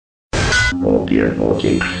Oh dear,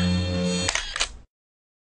 okay.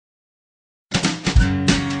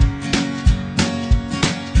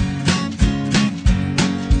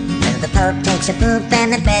 The Pope takes a poop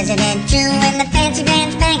and the President too, and the fancy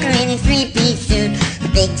pants banker in his three-piece suit, the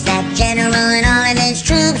big fat general and all of his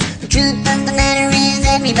troops. The truth of the matter is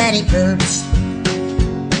everybody poops.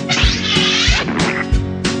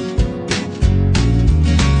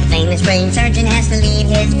 The famous brain surgeon has to leave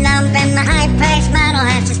his lump, and the high-priced model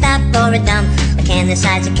has to stop for a dump. But can the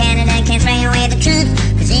sides of Canada can't spray away the truth,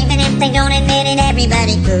 'cause even if they don't admit it,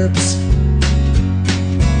 everybody poops.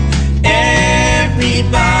 Everybody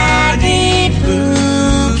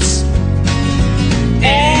poops.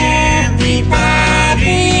 Everybody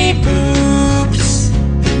poops.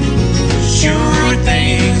 Sure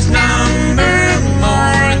things number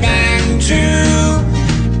more than two.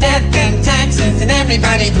 Death and taxes and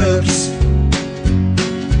everybody poops.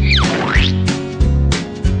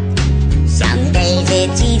 Some days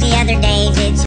it's easy, other days it's